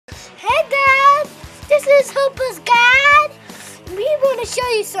is HerpersGuide. We want to show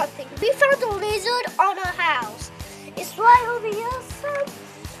you something. We found a lizard on our house. It's right over here, son.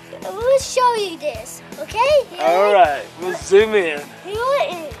 We'll show you this, okay? All right, we'll zoom in. Here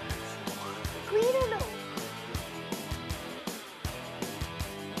it is. Green Anoles.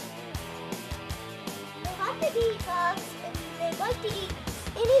 They like to eat bugs, and they like to eat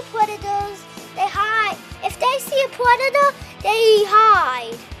any predators. They hide. If they see a predator, they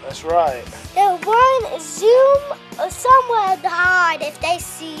hide. That's right. They'll run, zoom, or somewhere to hide if they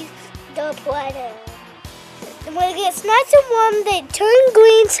see the predator. And when it gets nice and warm, they turn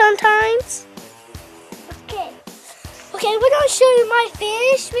green sometimes. Okay. Okay, we're gonna show you my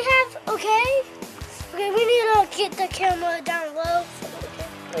fish we have, okay? Okay, we need to get the camera down low.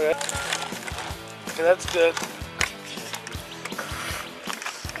 Okay, that's good.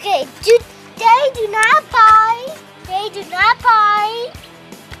 Okay, they do not bite. They do not bite.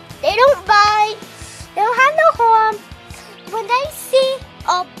 They don't bite. They don't have no harm. When they see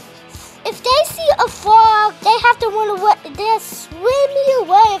if they see a frog, they have to run away. They're swimming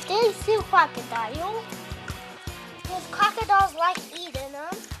away if they see a crocodile. Because crocodiles like eating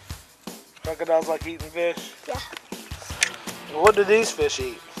them. Crocodiles like eating fish? Yeah. What do these fish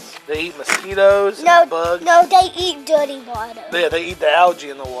eat? They eat mosquitoes, bugs? No, they eat dirty water. Yeah, they eat the algae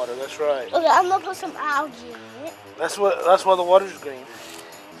in the water, that's right. Okay, I'm gonna put some algae in it. That's why the water's green.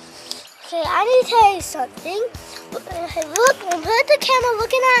 Okay, I need to tell you something. Look, put the camera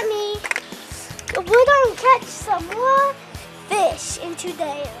looking at me. We're gonna catch some more fish into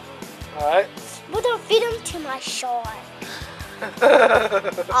there. Alright. We're gonna feed them to my shark.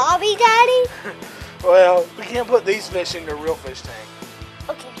 Are we, Daddy? Well, we can't put these fish in the real fish tank.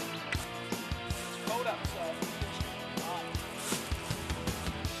 Okay. Hold outside.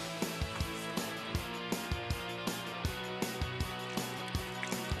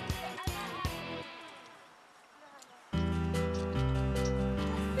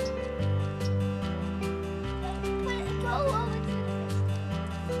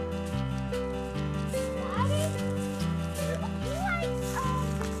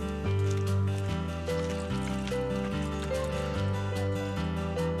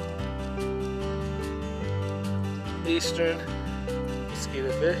 Eastern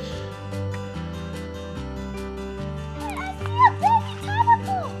mosquito fish.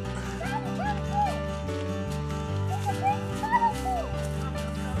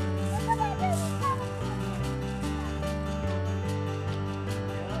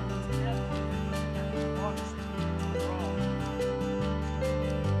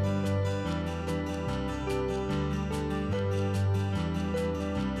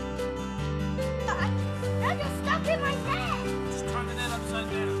 In my head. Just turn the net upside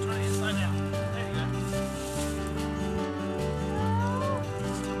down. Turn it inside out. There you go.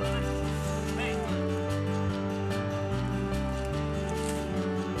 Hey.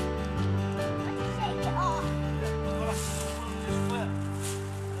 Let's shake it off. Just flip.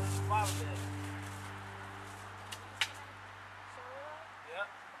 Follow it. Yep.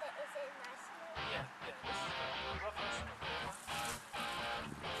 Is it nice? Yeah. This is roughness.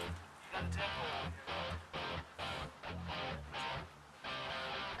 You got a tempo out here.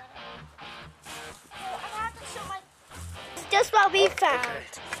 Just what we found.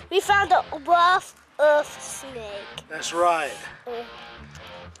 Okay. We found a rough earth snake. That's right.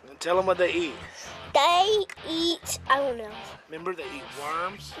 And tell them what they eat. They eat, I don't know. Remember, they eat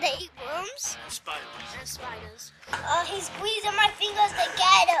worms They eat worms and spiders. and spiders. He's squeezing my fingers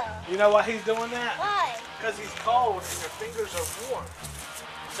together. You know why he's doing that? Why? Because he's cold and your fingers are warm.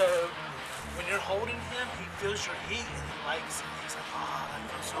 So when you're holding him, he feels your heat and he likes it. He's like, oh, that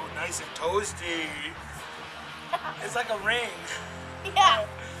feels so nice and toasty. It's like a ring. Yeah.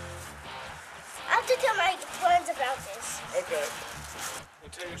 I have to tell my friends about this. Okay. You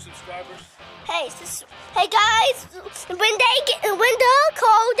tell your subscribers. Hey guys, when they're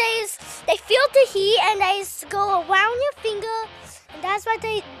cold, they feel the heat and they go around your finger, and that's what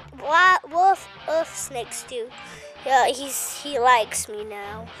wolf earth snakes do. Yeah, he likes me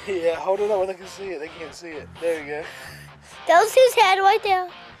now. Yeah, hold it up where they can see it. They can't see it. There you go. That was his head right there.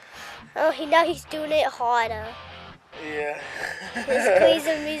 Oh, now he's doing it harder. Yeah. He's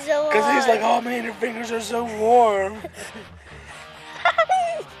squeezing me so hard. Because he's like, oh man, your fingers are so warm.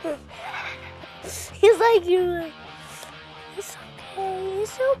 He's like, you. It's okay.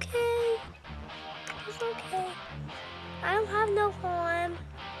 It's okay. It's okay. I don't have no harm.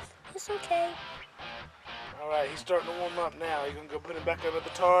 It's okay. All right, he's starting to warm up now. You gonna go put him back under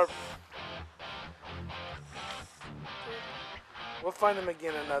the tarp? We'll find him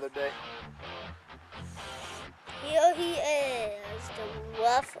again another day. Here he is, the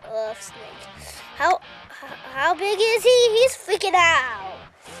rough earth snake. How big is he? He's freaking out.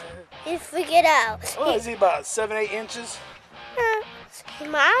 He's freaking out. Well, is he about 7, 8 inches?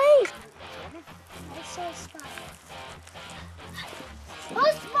 Mine? That's so smart. So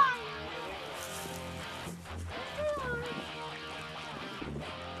smart.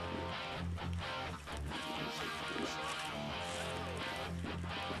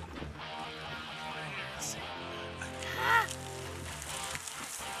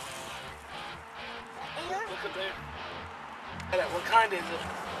 Look at there. What kind is it?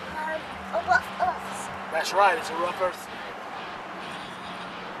 A rough earth. That's right, it's a rough earth.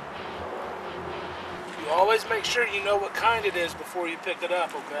 You always make sure you know what kind it is before you pick it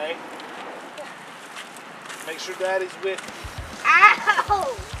up, okay? Make sure Daddy's with you.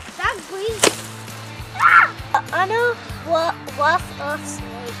 Ow! That's green. I know what rough earth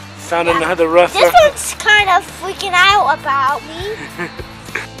snake. Found another rough This earth. one's kind of freaking out about me.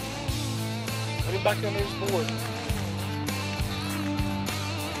 Put him back on his board.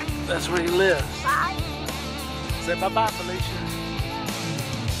 That's where he lives. Bye. Say bye-bye, Felicia.